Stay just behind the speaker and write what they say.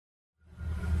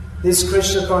This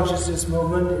Krishna consciousness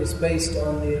movement is based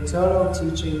on the eternal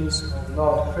teachings of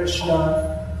Lord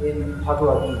Krishna in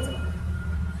Bhagavad Gita.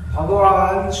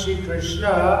 Bhagavan Sri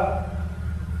Krishna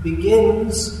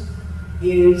begins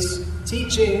his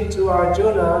teaching to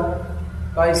Arjuna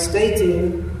by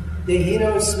stating,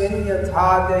 Dehinosmin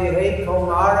yatha dehe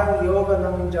kaumaram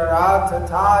yoganam jara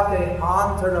tatha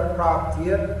dehantara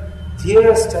praptiya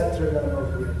dhirastatra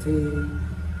namohyati.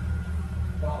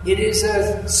 It is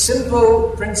a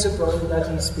simple principle that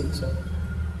he speaks of.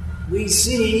 We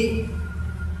see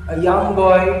a young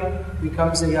boy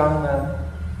becomes a young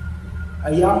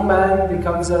man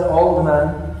becomes an old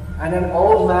man, and an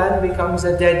old man becomes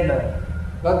a dead man.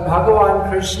 But Bhagavan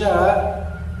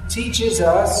Krishna teaches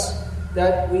us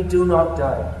that we do not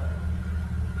die.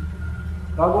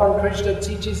 Bhagavan Krishna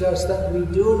teaches us that we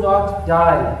do not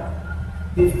die.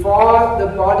 Before the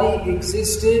body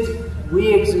existed,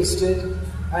 we existed,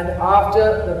 and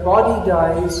after the body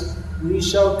dies, we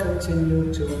shall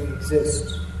continue to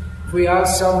exist. If we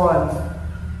ask someone,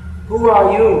 who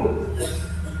are you?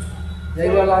 They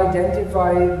will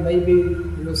identify, maybe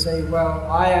you will say, well,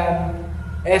 I am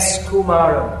S.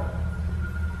 Kumaram,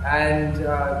 and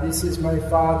this is my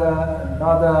father and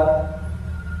mother.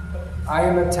 I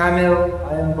am a Tamil,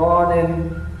 I am born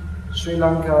in Sri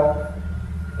Lanka.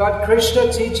 But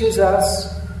Krishna teaches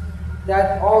us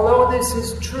that although this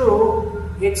is true,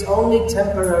 it's only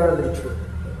temporarily true.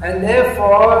 And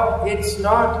therefore, it's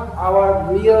not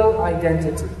our real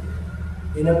identity.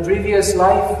 In a previous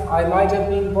life, I might have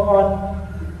been born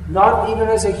not even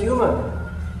as a human,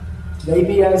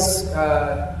 maybe as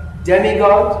a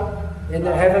demigod in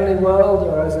the heavenly world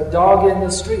or as a dog in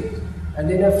the street. And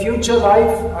in a future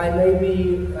life, I may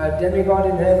be a demigod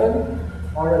in heaven,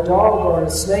 or a dog, or a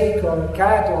snake, or a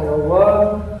cat, or a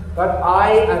worm, but I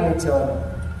am eternal.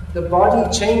 The body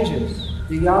changes.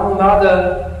 The young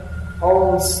mother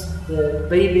holds the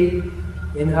baby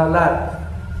in her lap,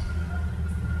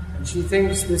 and she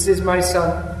thinks, this is my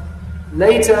son.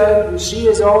 Later, she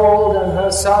is old and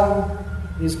her son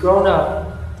is grown up,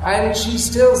 and she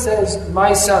still says,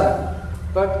 my son.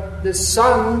 But the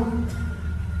son,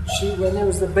 when there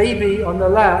was the baby on the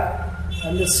lap,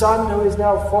 and the son who is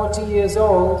now 40 years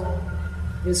old,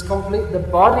 the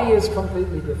body is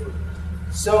completely different.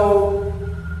 So,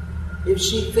 if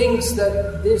she thinks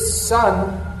that this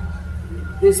son,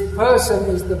 this person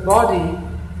is the body,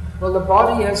 well, the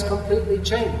body has completely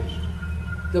changed.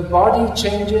 The body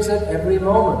changes at every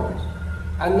moment,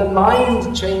 and the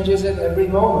mind changes at every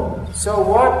moment. So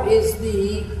what is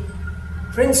the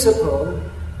principle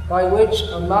by which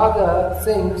a mother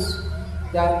thinks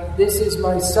that this is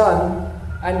my son,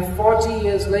 and 40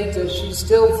 years later she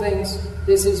still thinks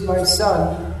this is my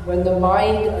son, when the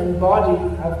mind and body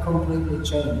have completely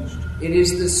changed? It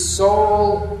is the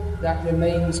soul that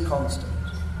remains constant.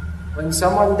 When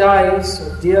someone dies,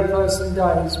 a dear person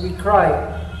dies, we cry.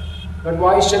 But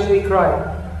why should we cry?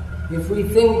 If we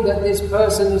think that this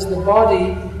person is the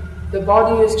body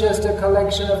is just a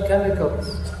collection of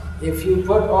chemicals. If you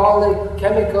put all the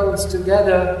chemicals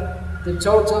together, the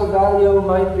total value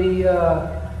might be,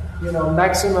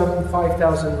 maximum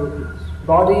 5,000 rupees.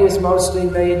 Body is mostly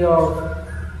made of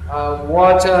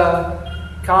water,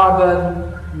 carbon,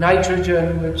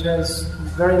 nitrogen, which has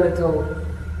very little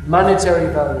monetary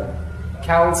value.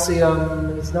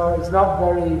 Calcium is not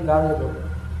very valuable.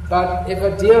 But if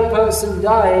a dear person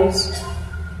dies,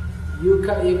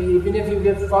 even if you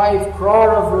give 5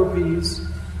 crore of rupees,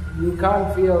 you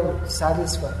can't feel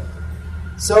satisfied.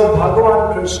 So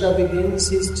Bhagavan Krishna begins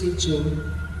his teaching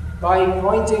by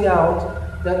pointing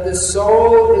out that the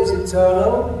soul is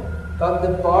eternal, but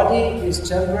the body is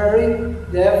temporary.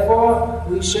 Therefore,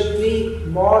 we should be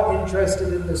more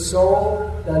interested in the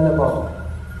soul than the body.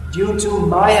 Due to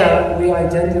Maya, we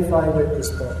identify with this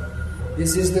body.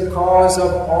 This is the cause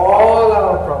of all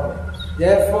our problems.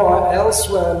 Therefore,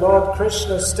 elsewhere, Lord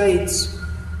Krishna states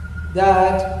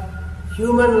that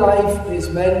human life is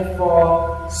meant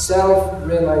for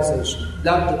self-realization.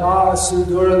 Labdva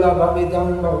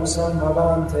sudurlabhavidam bahusam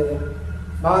bhavante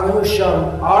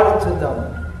manusham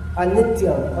arthadam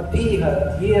anityam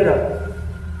apiha dhira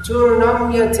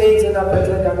turnam yatetana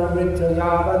patadana mritta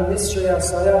yavan nisraya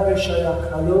sayavishaya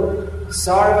khalu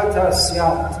sarvata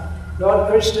syat.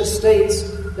 Lord Krishna states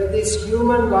that this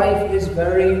human life is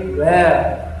very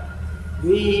rare.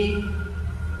 We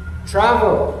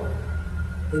travel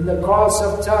in the course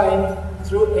of time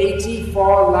through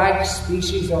 84 lakh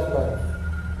species of life.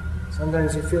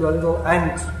 Sometimes you feel a little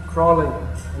ant crawling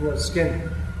on your skin.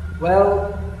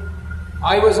 Well,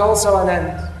 I was also an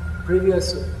ant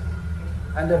previously,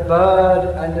 and a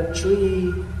bird, and a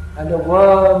tree, and a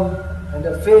worm, and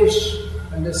a fish,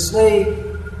 and a snake.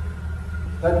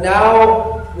 But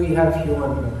now we have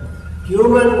human life.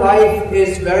 Human life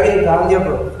is very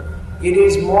valuable. It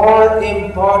is more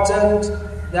important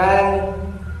than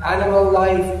animal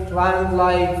life, plant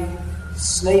life,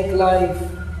 snake life,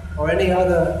 or any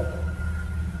other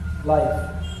life.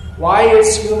 Why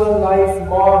is human life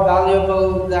more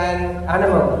valuable than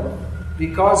animal life?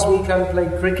 Because we can play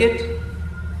cricket,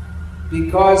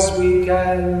 because we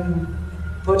can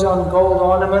put on gold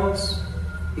ornaments,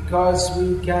 because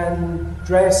we can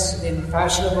dress in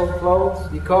fashionable clothes,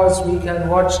 because we can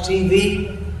watch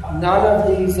TV. None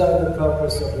of these are the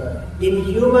purpose of life. In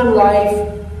human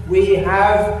life, we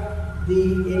have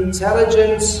the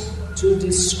intelligence to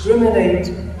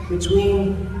discriminate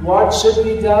between what should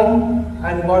be done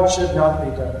and what should not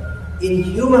be done. In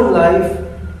human life,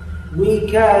 we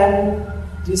can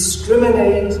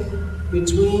discriminate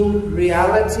between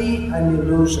reality and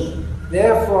illusion.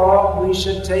 Therefore, we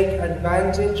should take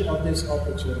advantage of this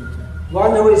opportunity.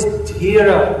 One who is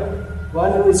dhira,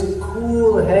 one who is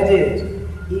cool-headed,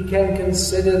 he can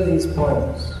consider these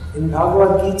points. In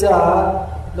Bhagavad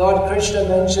Gita, Lord Krishna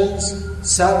mentions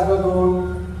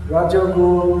Sattva-gun,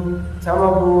 Rajagun,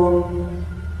 Tamagun.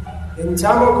 In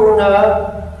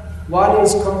Tamaguna, one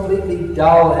is completely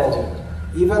dull-headed.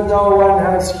 Even though one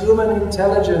has human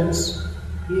intelligence,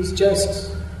 he's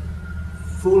just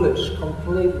foolish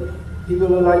completely. People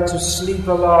who like to sleep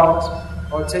a lot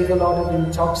or take a lot of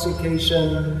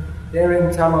intoxication, they're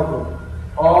in Tamagun.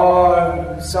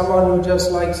 Or someone who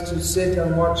just likes to sit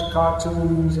and watch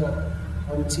cartoons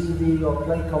on TV or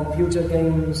play computer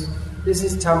games, this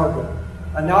is Tamagun.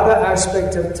 Another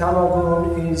aspect of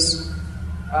Tamagun is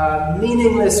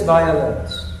meaningless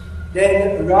violence.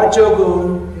 Then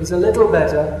Rajogun is a little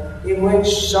better, in which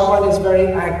someone is very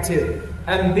active,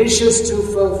 ambitious to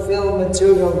fulfill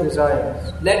material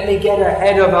desires. Let me get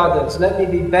ahead of others, let me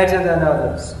be better than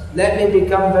others, let me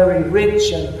become very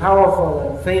rich and powerful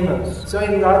and famous. So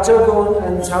in Rajogun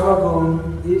and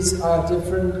Tamagun, these are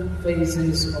different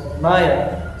phases of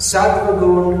Maya.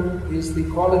 Sattva-gun is the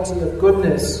quality of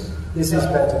goodness. This is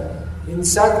better. In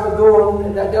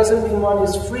Sattva-gun, that doesn't mean one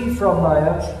is free from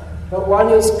Maya, but one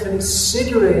is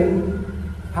considering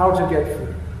how to get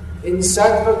free. In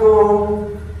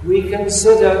Sattva-gun, we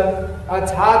consider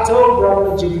Atato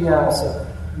Brahma Jignasa.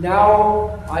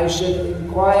 Now I should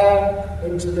inquire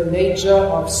into the nature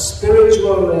of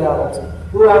spiritual reality.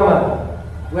 Who am I?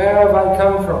 Where have I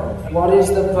come from? What is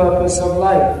the purpose of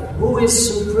life? Who is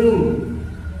supreme?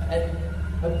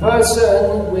 A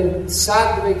person with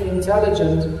sattvic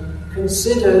intelligence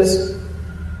considers,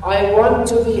 I want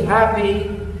to be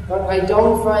happy, but I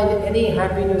don't find any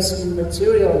happiness in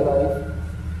material life.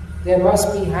 There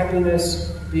must be happiness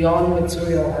beyond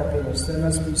material happiness. There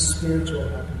must be spiritual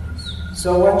happiness.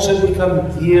 So one should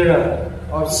become dhira,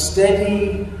 of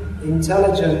steady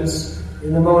intelligence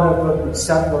in the mode of goodness,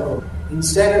 sattva.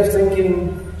 Instead of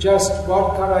thinking, just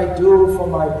what can I do for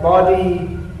my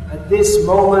body at this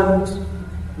moment,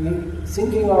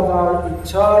 thinking of our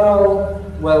eternal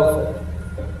welfare.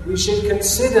 We should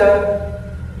consider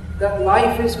that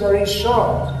life is very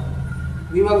short.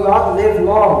 We will not live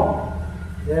long.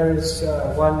 There is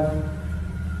one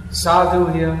sadhu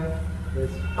here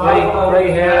with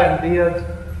grey hair and beard.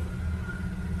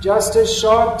 Just a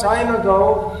short time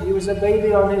ago, he was a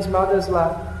baby on his mother's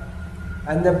lap.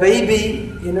 And the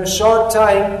baby, in a short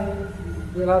time,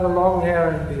 will have a long hair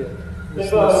and beard. This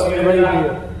grey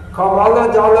beard.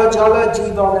 Kamala dala jala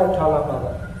jivana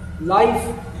talabala.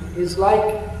 Life is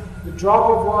like the drop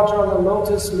of water on a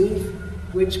lotus leaf,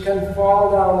 which can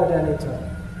fall down at any time.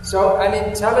 So an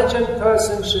intelligent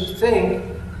person should think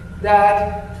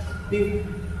that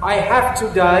I have to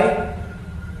die.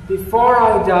 Before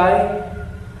I die,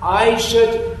 I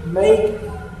should make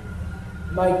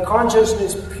my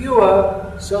consciousness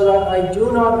pure so that I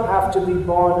do not have to be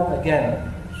born again.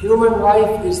 Human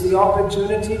life is the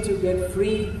opportunity to get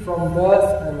free from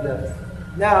birth and death.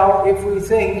 Now, if we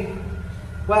think,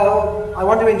 well, I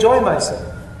want to enjoy myself.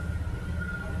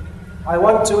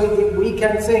 We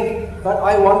can think, but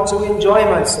I want to enjoy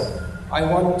myself. I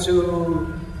want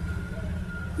to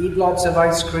eat lots of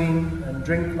ice cream and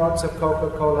drink lots of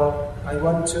Coca-Cola. I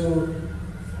want to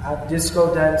have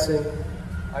disco dancing.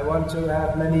 I want to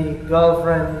have many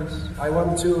girlfriends. I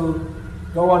want to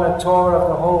go on a tour of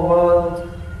the whole world.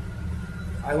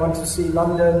 I want to see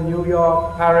London, New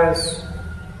York, Paris.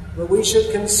 But we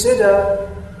should consider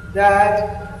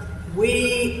that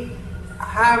we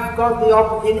have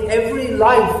got in every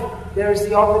life there is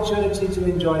the opportunity to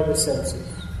enjoy the senses.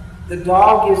 The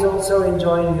dog is also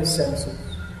enjoying his senses.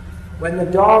 When the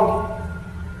dog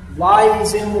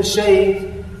lies in the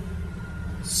shade,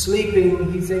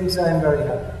 sleeping, he thinks, I am very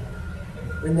happy.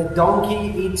 When the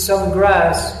donkey eats some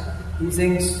grass, he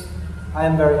thinks, I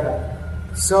am very happy.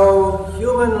 So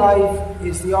human life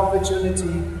is the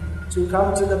opportunity to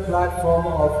come to the platform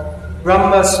of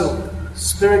Brahma Sukh,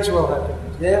 spiritual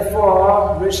happiness.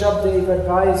 Therefore, Rishabdev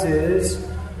advises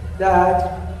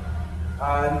that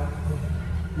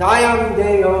Nayam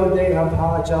Deho Deha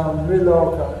Bhajam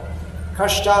Riloka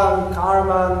Kashtam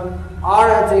Karmam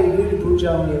Arate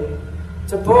Virpujam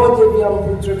Tapo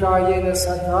Divyam Putrakayena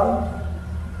Satam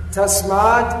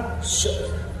Tasmad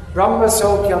Brahma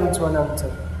Sokyam Tvanamta.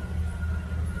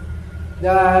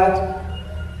 That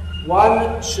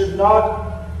one should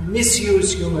not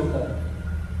misuse human life.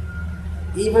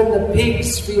 Even the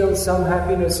pigs feel some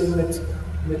happiness in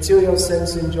material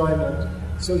sense enjoyment.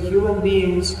 So human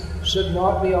beings should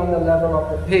not be on the level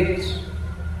of the pigs.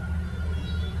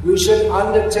 We should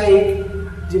undertake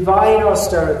divine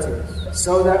austerities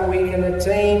so that we can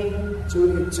attain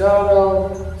to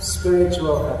eternal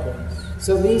spiritual happiness.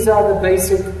 So these are the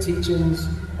basic teachings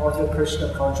of the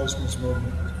Krishna consciousness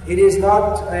movement. It is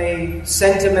not a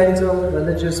sentimental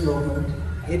religious movement.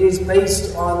 It is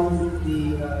based on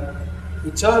the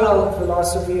eternal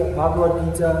philosophy of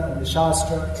Bhagavad Gita and the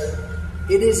Shastra.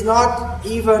 It is not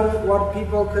even what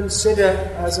people consider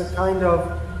as a kind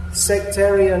of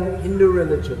sectarian Hindu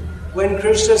religion. When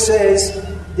Krishna says,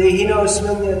 Dehino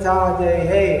smunyata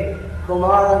dehe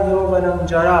kumaram yovanam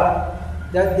jara,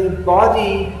 that the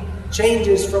body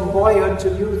changes from boyhood to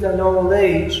youth and old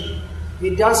age,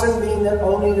 it doesn't mean that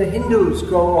only the Hindus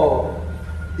grow old.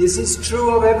 This is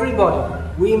true of everybody.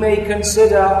 We may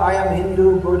consider I am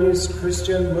Hindu, Buddhist,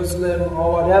 Christian, Muslim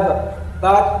or whatever,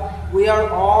 but we are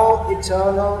all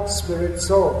eternal spirit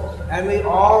souls, and we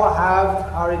all have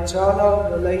our eternal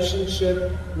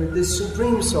relationship with the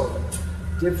Supreme Soul.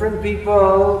 Different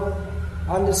people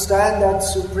understand that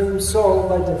Supreme Soul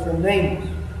by different names,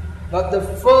 but the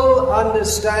full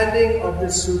understanding of the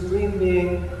Supreme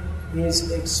Being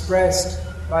is expressed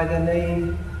by the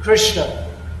name Krishna.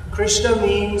 Krishna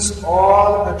means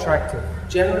all attractive.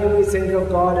 Generally we think of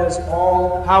God as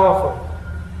all powerful.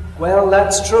 Well,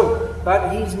 that's true,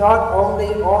 but He's not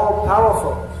only all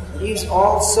powerful, He's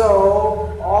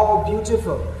also all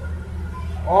beautiful,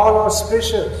 all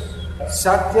auspicious.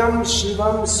 Satyam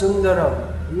Shivam Sundaram.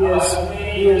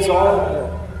 He is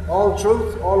all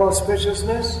truth, all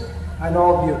auspiciousness, and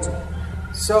all beauty.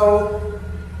 So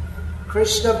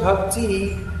Krishna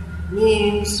Bhakti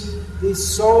means the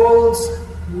soul's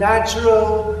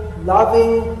natural,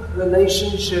 loving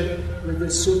relationship with the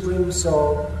Supreme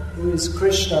Soul, who is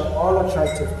Krishna, all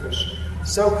attractive Krishna.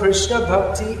 So Krishna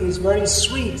Bhakti is very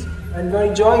sweet and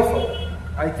very joyful.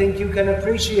 I think you can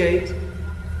appreciate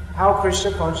how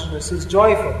Krishna consciousness is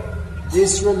joyful.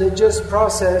 This religious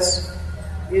process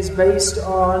is based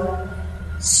on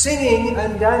singing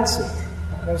and dancing.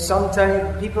 You know,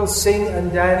 sometimes people sing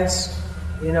and dance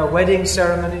in a wedding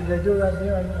ceremony. They do that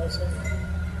here also.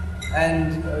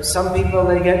 And some people,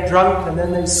 they get drunk and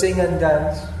then they sing and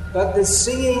dance. But the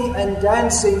singing and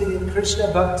dancing in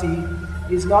Krishna Bhakti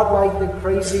is not like the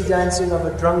crazy dancing of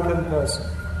a drunken person.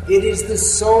 It is the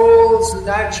soul's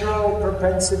natural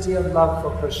propensity of love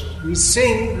for Krishna. We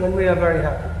sing when we are very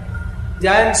happy.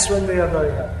 Dance when we are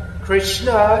very happy.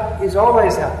 Krishna is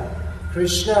always happy.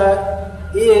 Krishna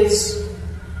is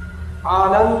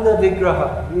Ananda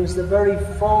Vigraha. He is the very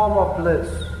form of bliss.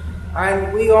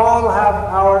 And we all have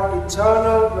our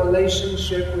eternal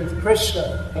relationship with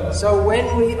Krishna. So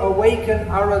when we awaken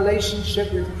our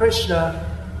relationship with Krishna,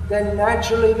 then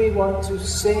naturally we want to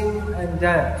sing and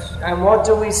dance. And what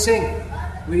do we sing?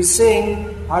 We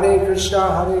sing Hare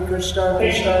Krishna, Krishna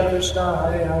Krishna,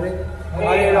 Hare Hare,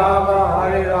 Hare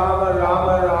Rama,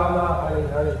 Rama Rama, Hare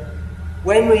Hare.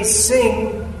 When we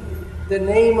sing the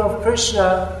name of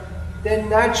Krishna, then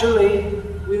naturally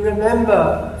we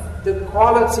remember the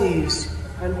qualities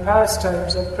and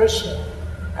pastimes of Krishna.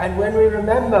 And when we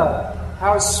remember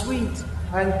how sweet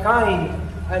and kind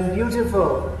and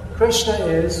beautiful Krishna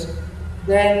is,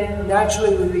 then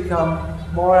naturally we become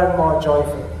more and more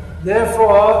joyful.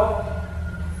 Therefore,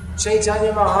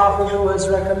 Chaitanya Mahaprabhu has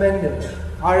recommended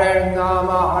Hare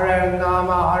Nama, Hare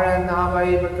Nama, Hare Nama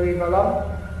Eva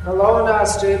Krivalam, Kalona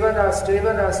Asteva,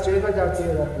 Nasteva, Nasteva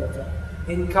Gatiraplata.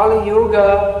 In Kali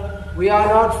Yuga, we are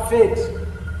not fit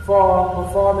for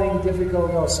performing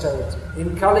difficult austerity.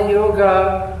 In Kali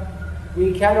Yuga,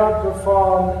 we cannot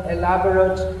perform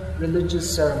elaborate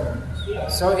religious ceremonies.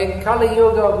 So in Kali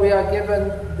Yuga, we are given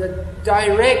the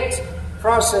direct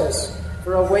process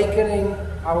for awakening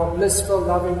our blissful,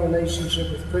 loving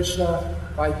relationship with Krishna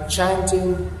by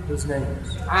chanting His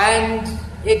names. And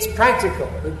it's practical,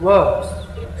 it works.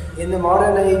 In the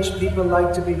modern age, people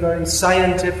like to be very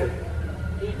scientific.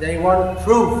 They want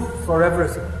proof for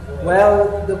everything.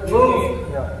 Well, the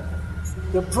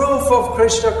proof of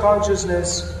Krishna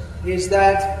consciousness is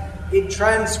that it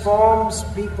transforms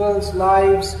people's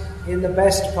lives in the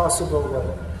best possible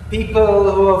way.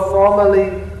 People who are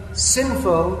formerly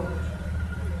sinful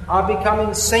are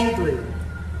becoming saintly.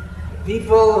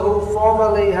 People who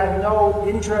formerly had no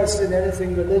interest in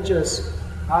anything religious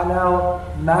are now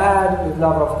mad with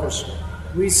love of Krishna.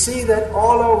 We see that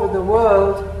all over the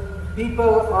world,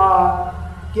 people are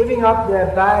giving up their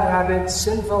bad habits,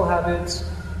 sinful habits,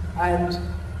 and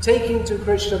taking to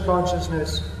Krishna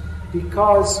consciousness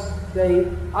because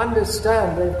they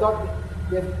understand,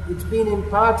 it's been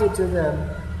imparted to them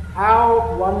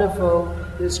how wonderful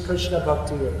this Krishna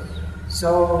bhakti is.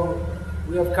 So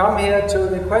we have come here to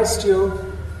request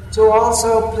you to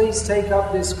also please take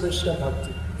up this Krishna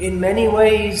bhakti. In many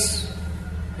ways,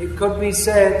 it could be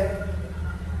said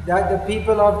that the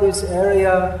people of this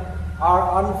area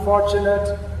are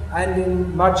unfortunate and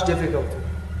in much difficulty.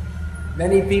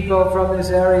 Many people from this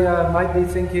area might be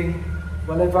thinking,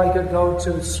 well, if I could go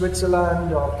to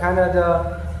Switzerland or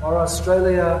Canada or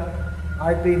Australia,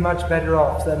 I'd be much better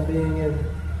off than being in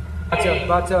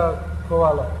Batticaloa,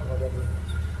 whatever it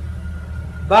is.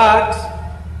 But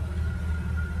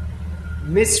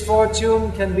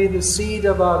misfortune can be the seed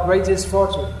of our greatest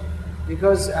fortune.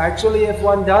 Because actually, if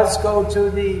one does go to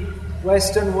the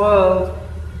Western world,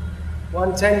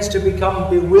 one tends to become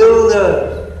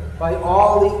bewildered by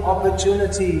all the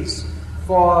opportunities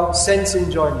for sense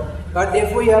enjoyment. But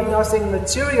if we have nothing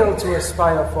material to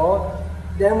aspire for,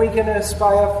 then we can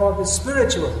aspire for the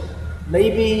spiritual.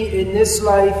 Maybe in this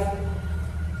life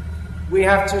we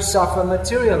have to suffer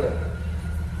materially.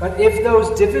 But if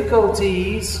those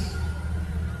difficulties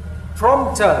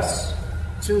prompt us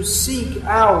to seek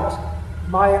out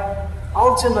my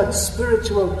ultimate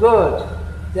spiritual good,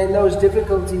 then those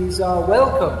difficulties are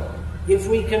welcome. If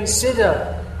we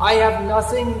consider, I have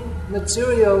nothing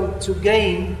material to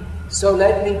gain, so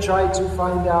let me try to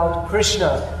find out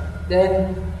Krishna,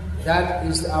 then that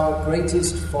is our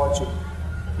greatest fortune.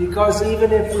 Because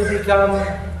even if we become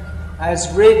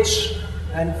as rich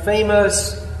and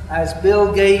famous as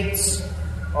Bill Gates,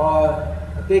 or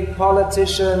a big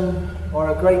politician, or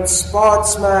a great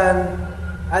sportsman,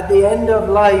 at the end of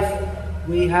life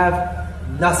we have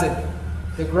nothing.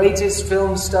 The greatest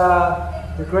film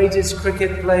star, the greatest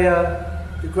cricket player,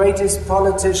 the greatest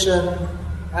politician,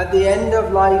 at the end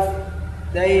of life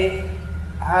they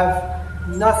have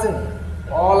nothing.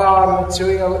 All our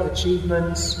material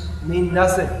achievements mean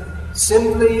nothing.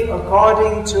 Simply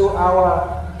according to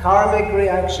our karmic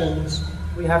reactions,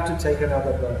 we have to take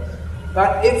another birth.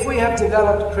 But if we have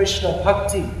developed Krishna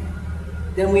bhakti,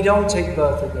 then we don't take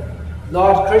birth again.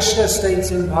 Lord Krishna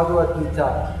states in Bhagavad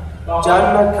Gita,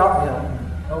 Janma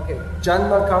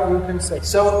Janma, you can say.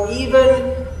 So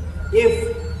even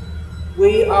if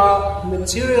we are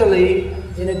materially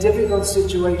in a difficult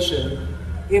situation,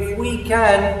 if we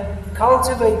can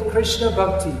cultivate Krishna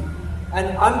bhakti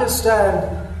and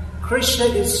understand Krishna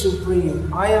is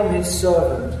supreme, I am his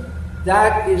servant,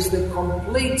 that is the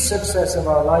complete success of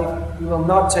our life. We will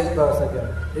not take birth again.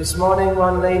 This morning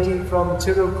one lady from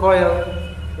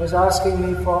Tirukkoil was asking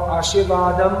me for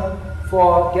Ashirvadam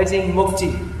for getting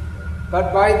mukti.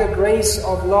 But by the grace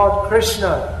of Lord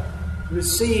Krishna,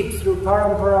 received through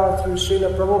Parampara, through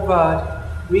Srila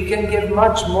Prabhupada, we can give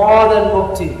much more than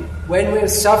mukti. When we're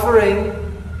suffering,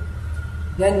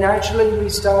 then naturally we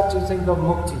start to think of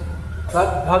mukti.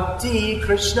 But bhakti,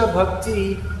 Krishna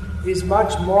bhakti, is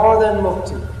much more than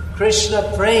mukti.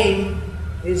 Krishna prem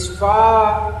is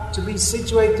far, to be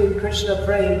situated in Krishna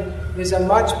prem is a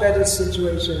much better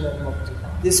situation than mukti.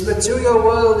 This material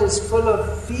world is full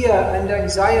of fear and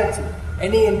anxiety.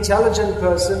 Any intelligent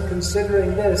person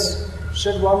considering this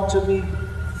should want to be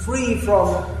free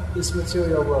from this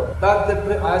material world. But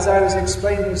as I was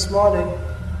explaining this morning,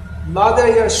 Mother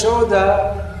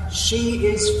Yashoda, she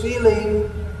is feeling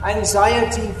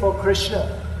anxiety for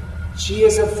Krishna. She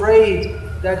is afraid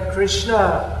that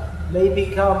Krishna may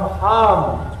become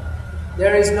harmed.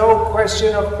 There is no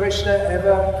question of Krishna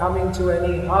ever coming to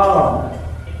any harm.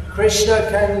 Krishna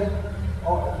can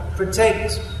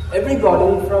protect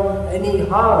everybody from any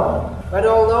harm. But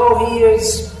although he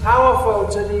is powerful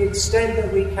to the extent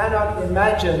that we cannot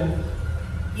imagine,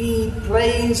 he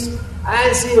plays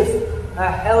as if a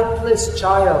helpless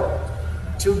child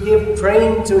to give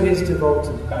praying to his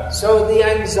devotee. So the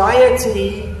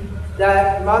anxiety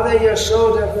that Mother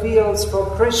Yashoda feels for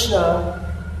Krishna,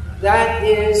 that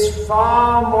is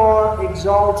far more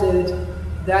exalted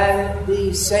than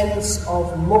the sense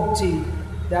of mukti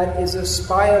that is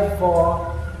aspired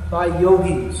for by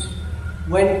yogis.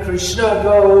 When Krishna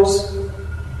goes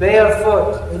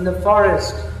barefoot in the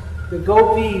forest. The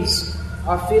gopis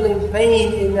are feeling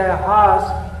pain in their heart.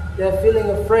 They're feeling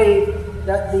afraid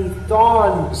that the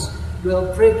thorns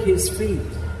will prick his feet.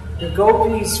 The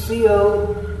gopis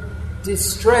feel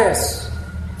distress,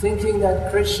 thinking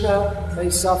that Krishna may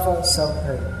suffer some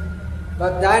pain.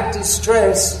 But that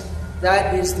distress,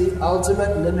 that is the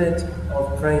ultimate limit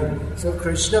of praying. So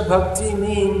Krishna Bhakti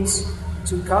means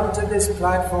to come to this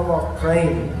platform of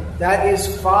praying. That is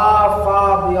far,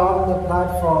 far beyond the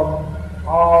platform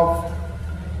of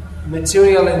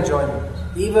material enjoyment.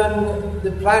 Even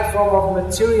the platform of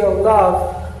material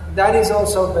love, that is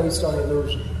also based on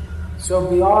illusion. So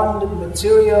beyond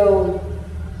material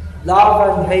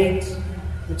love and hate,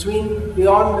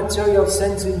 beyond material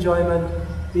sense enjoyment,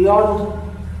 beyond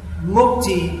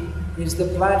mukti is the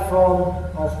platform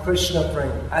of Krishna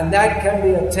praying. And that can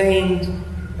be attained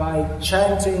by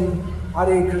chanting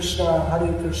Hare Krishna,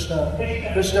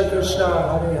 Krishna Krishna,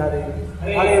 Hare Hare,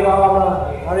 Hare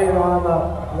Rama,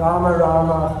 Rama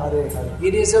Rama, Hare Hare.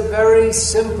 It is a very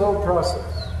simple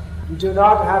process. You do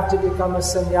not have to become a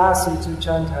sannyasi to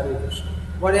chant Hare Krishna.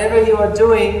 Whatever you are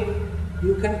doing,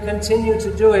 you can continue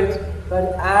to do it,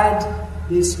 but add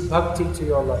this bhakti to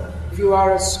your life. If you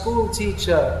are a school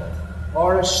teacher,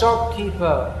 or a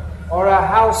shopkeeper, or a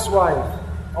housewife,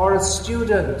 or a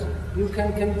student, you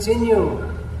can continue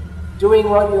doing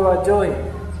what you are doing,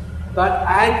 but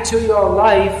add to your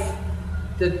life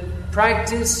the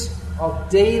practice of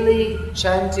daily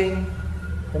chanting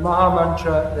the Maha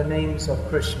Mantra, the names of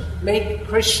Krishna. Make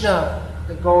Krishna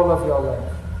the goal of your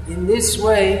life. In this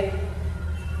way,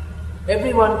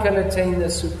 everyone can attain the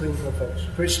supreme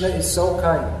perfection. Krishna is so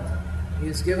kind. He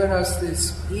has given us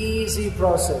this easy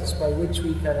process by which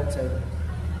we can attain it.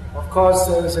 Of course,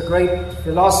 there is a great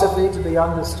philosophy to be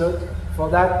understood. For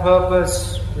that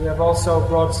purpose, we have also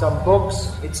brought some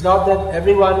books. It's not that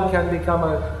everyone can become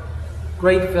a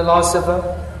great philosopher.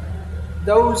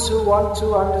 Those who want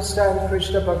to understand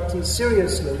Krishna Bhakti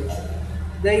seriously,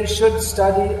 they should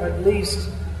study at least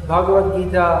Bhagavad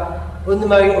Gita,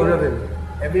 Unmay Uravid.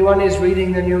 Everyone is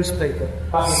reading the newspaper.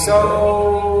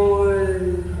 So,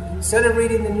 instead of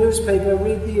reading the newspaper,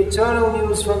 read the eternal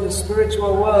news from the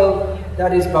spiritual world.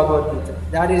 That is Bhagavad Gita.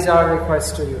 That is our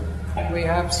request to you. We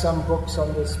have some books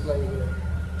on display here.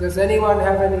 Does anyone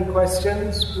have any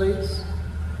questions, please?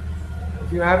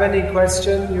 If you have any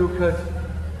question, you could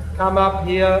come up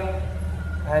here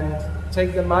and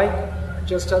take the mic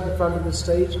just at the front of the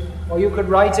stage, or you could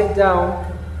write it down.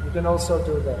 You can also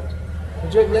do that.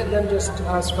 Would you let them just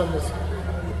ask from this?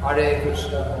 Hare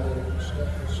Krishna, Hare Krishna,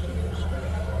 Krishna Krishna,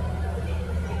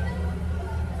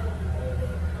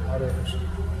 Hare Krishna.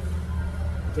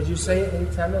 Did you say it in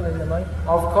Tamil in the mic?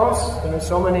 Of course, there are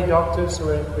so many doctors who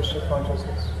are in Krishna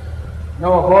consciousness.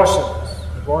 No abortions.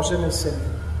 Abortion is sinful.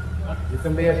 You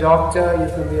can be a doctor, you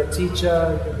can be a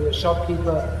teacher, you can be a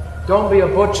shopkeeper. Don't be a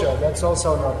butcher, that's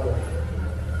also not good.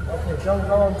 Okay, don't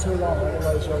go on too long,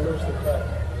 otherwise you'll lose the crowd.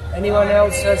 Anyone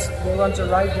else they want to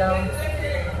write down?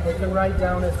 They can write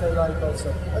down if they like also.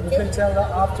 Okay. You can tell them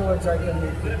afterwards I can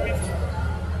meet people.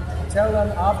 Tell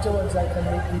them afterwards I can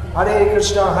meet people. Hare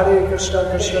Krishna,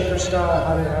 Krishna Krishna,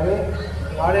 Hare Hare.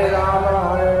 Hare Rama,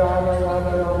 Rama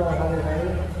Rama, Hare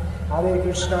Hare. Hare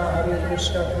Krishna,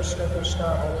 Krishna Krishna,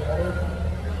 Hare Hare.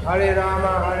 Hare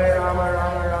Rama, Rama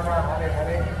Rama, Hare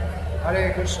Hare.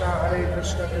 Hare Krishna,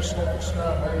 Krishna Krishna,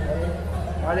 Hare Hare.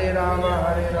 Hare Rama,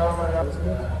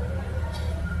 Rama.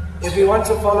 If we want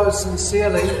to follow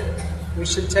sincerely, we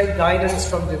should take guidance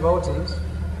from devotees.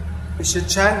 We should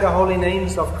chant the holy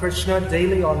names of Krishna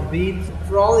daily on beat.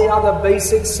 For all the other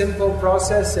basic, simple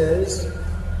processes,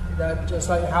 that just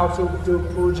like how to do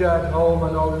puja at home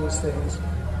and all these things,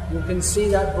 you can see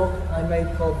that book I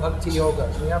made called Bhakti Yoga.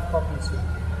 We have copies here.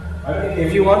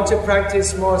 If you want to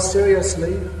practice more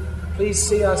seriously, please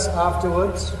see us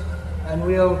afterwards and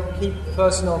we'll keep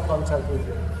personal contact with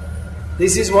you.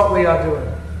 This is what we are doing.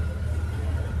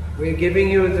 We're giving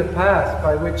you the path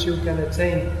by which you can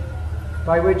attain,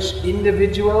 by which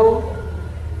individual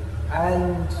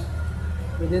and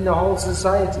within the whole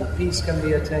society peace can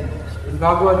be attained. In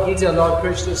Bhagavad Gita, Lord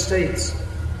Krishna states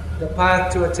the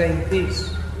path to attain peace.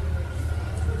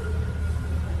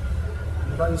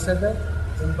 You said that?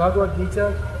 In Bhagavad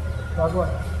Gita,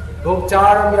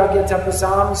 Bhoktaram yagya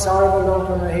tapasam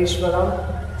sarvaloka maheshwaram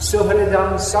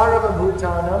suhridam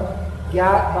sarvabhutanam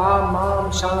gyatva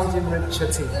mam shantim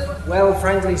ricchati. Well,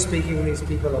 frankly speaking, these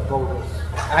people are bogus.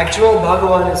 Actual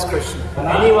Bhagavan is Krishna.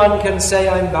 Anyone can say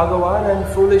I'm Bhagavan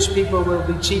and foolish people will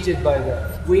be cheated by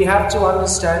that. We have to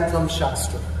understand from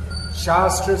Shastra.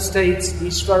 Shastra states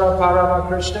Ishvara Parama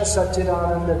Krishna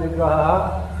Satchidananda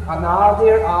Vigraha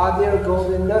Anadir Adir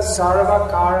Govinda Sarva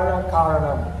Karana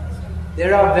Karanam.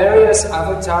 There are various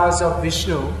avatars of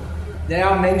Vishnu. They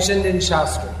are mentioned in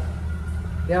Shastra.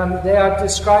 They are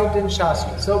described in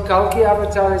Shastra. So Kalki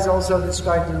avatar is also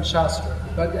described in Shastra.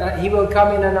 But he will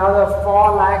come in another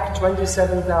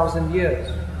 4,27,000 years.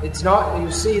 It's not,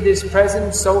 you see, this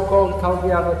present so-called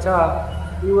Kalki avatar,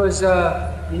 he was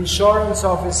an insurance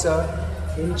officer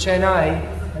in Chennai,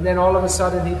 and then all of a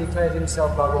sudden he declared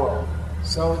himself Bhagavan.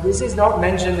 So this is not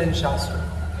mentioned in Shastra.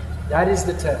 That is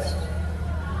the test.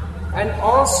 And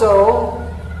also,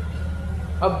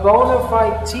 a bona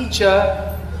fide teacher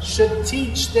should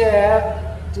teach their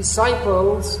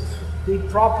disciples the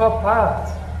proper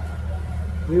path.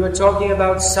 We were talking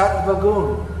about Sattva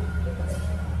Gun.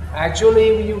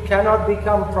 Actually, you cannot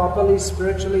become properly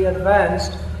spiritually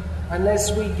advanced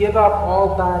unless we give up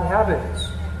all bad habits.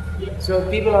 So if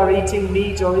people are eating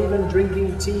meat or even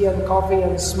drinking tea and coffee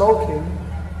and smoking,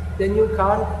 then you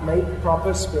can't make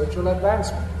proper spiritual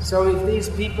advancement. So if these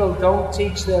people don't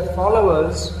teach their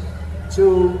followers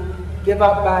to give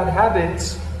up bad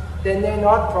habits, then they're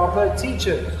not proper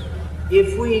teachers.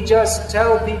 If we just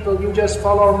tell people, you just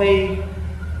follow me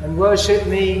and worship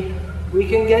me, we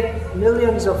can get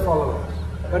millions of followers.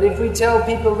 But if we tell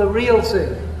people the real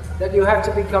thing, that you have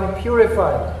to become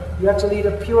purified, you have to lead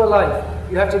a pure life,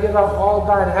 you have to give up all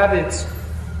bad habits,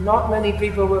 not many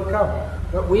people will come.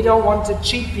 But we don't want to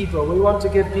cheat people. We want to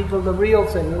give people the real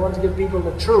thing. We want to give people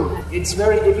the truth.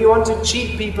 If you want to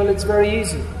cheat people, it's very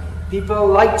easy. People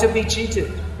like to be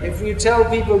cheated. If you tell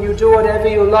people you do whatever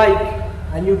you like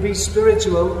and you be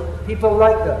spiritual, people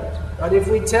like that. But if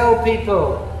we tell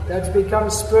people that to become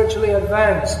spiritually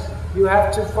advanced, you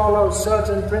have to follow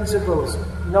certain principles,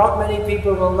 not many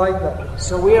people will like that.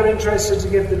 So we are interested to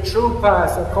give the true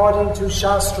path according to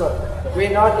Shastra.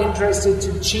 We're not interested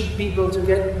to cheat people to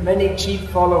get many cheap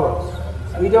followers.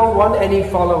 We don't want any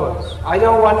followers. I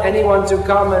don't want anyone to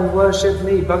come and worship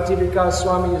me. Bhakti Vikas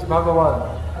Swami is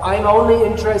Bhagavan. I'm only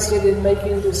interested in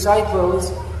making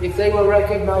disciples if they will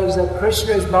recognize that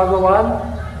Krishna is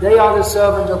Bhagavan, they are the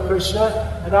servant of Krishna,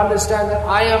 and understand that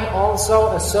I am also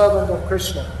a servant of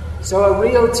Krishna. So a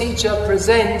real teacher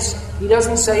presents, he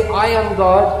doesn't say I am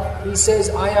God, he says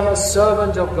I am a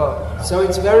servant of God. So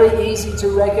it's very easy to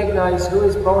recognize who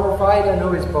is bona fide and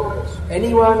who is bogus.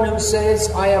 Anyone who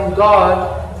says I am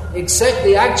God, except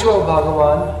the actual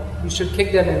Bhagavan, you should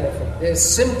kick them in the face. They're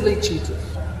simply cheaters.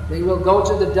 They will go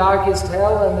to the darkest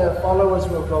hell and their followers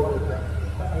will go with them.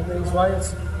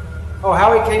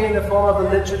 How it came in the form of a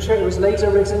literature, it was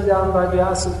later written down by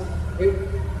Vyasa.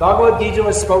 Bhagavad Gita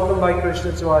was spoken by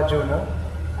Krishna to Arjuna.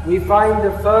 We find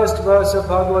the first verse of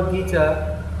Bhagavad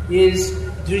Gita is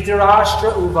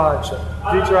Dhritarashtra Uvacha.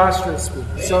 Dhritarashtra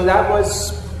speaks. So that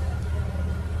was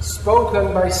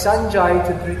spoken by Sanjay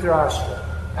to Dhritarashtra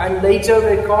and later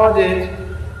recorded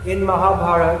in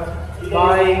Mahabharata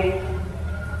by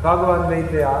Bhagavan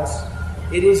Vedyas.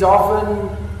 It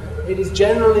is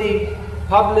generally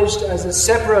published as a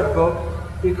separate book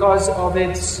because of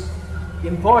its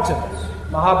importance.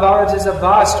 Mahabharata is a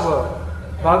vast work.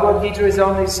 Bhagavad Gita is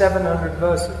only 700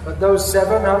 verses. But those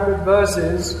 700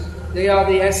 verses, they are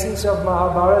the essence of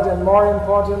Mahabharata and more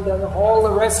important than all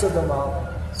the rest of the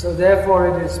Mahabharata. So therefore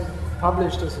it is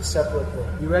published as a separate book.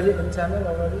 You read it in Tamil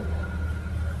already?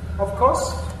 Of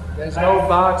course. There's no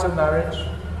bar to marriage.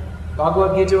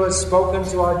 Bhagavad Gita was spoken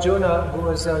to Arjuna, who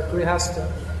was a grihastha.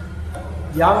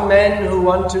 Young men who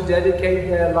want to dedicate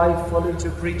their life fully to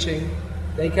preaching,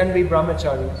 they can be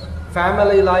brahmacharis.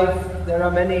 Family life, there are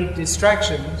many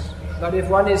distractions, but if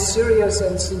one is serious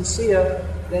and sincere,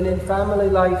 then in family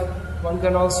life, one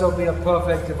can also be a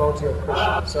perfect devotee of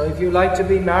Krishna. So if you like to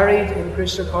be married in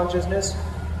Krishna consciousness,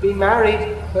 be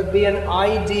married, but be an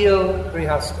ideal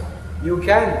grihastha. You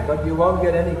can, but you won't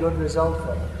get any good result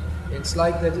from it. It's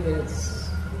like that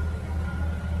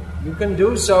you can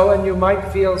do so and you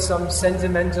might feel some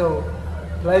sentimental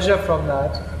pleasure from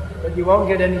that, but you won't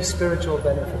get any spiritual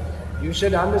benefit. You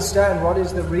should understand what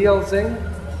is the real thing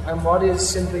and what is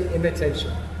simply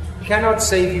imitation. She cannot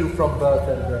save you from birth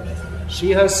and death.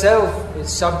 She herself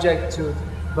is subject to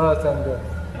birth and death.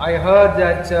 I heard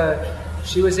that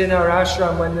she was in her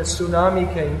ashram when the tsunami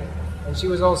came and she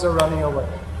was also running away.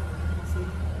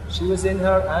 She was in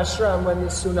her ashram when the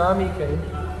tsunami came.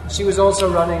 She was also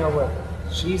running away.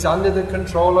 She's under the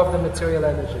control of the material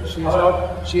energy.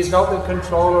 She is not the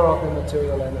controller of the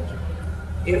material energy.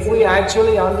 If we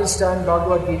actually understand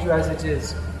Bhagavad Gita as it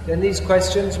is, then these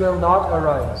questions will not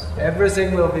arise.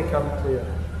 Everything will become clear.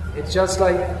 It's just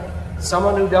like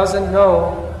someone who doesn't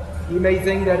know, he may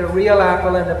think that a real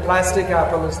apple and a plastic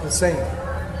apple is the same.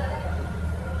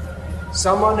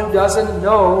 Someone who doesn't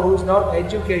know, who's not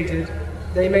educated,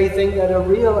 they may think that a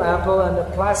real apple and a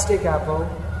plastic apple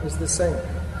is the same.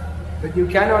 But you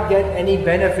cannot get any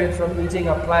benefit from eating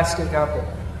a plastic apple.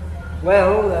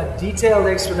 Well, a detailed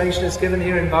explanation is given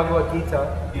here in Bhagavad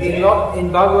Gita.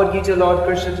 In Bhagavad Gita, Lord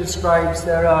Krishna describes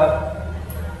there are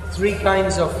 3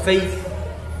 kinds of faith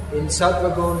in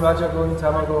Sattva Gun, Raja Gun,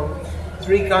 Tama Gun.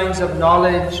 3 kinds of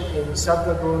knowledge in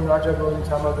Sattva Gun, Raja Gun,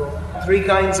 Tama Gun. 3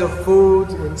 kinds of food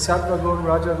in Sattva Gun,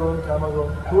 Raja Gun, Tama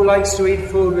Gun. Who likes to eat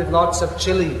food with lots of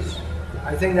chilies?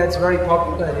 I think that's very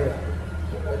popular here.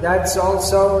 But that's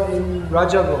also in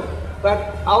Raja Gun.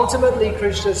 But ultimately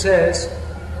Krishna says,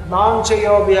 Mam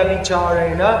chayo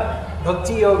vyabhicharena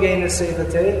bhakti yogena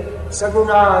sevate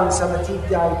sagunan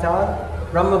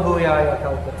samatityayitan brahma bhuyaya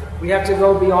kalpate. We have to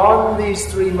go beyond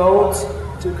these 3 modes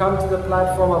to come to the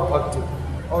platform of bhakti.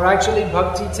 Or actually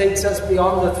bhakti takes us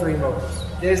beyond the 3 modes.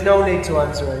 There's no need to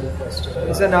answer any question.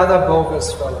 It's another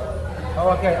bogus fellow. Oh,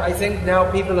 okay, I think now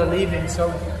people are leaving,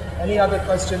 so any other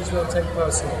questions we'll take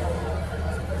personally.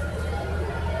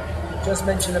 Just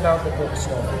mention about the books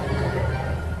now.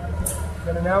 You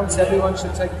can announce everyone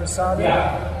should take prasadam.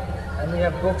 Yeah. And we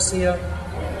have books here.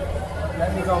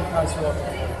 Let me go and pass water.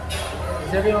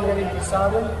 Is everyone getting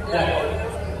prasadam? Yeah.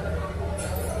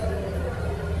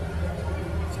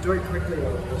 Let's do it quickly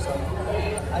over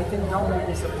prasadam. I think don't make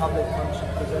this a public function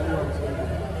because everyone's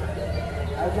leaving.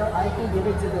 I can give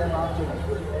it to them afterwards.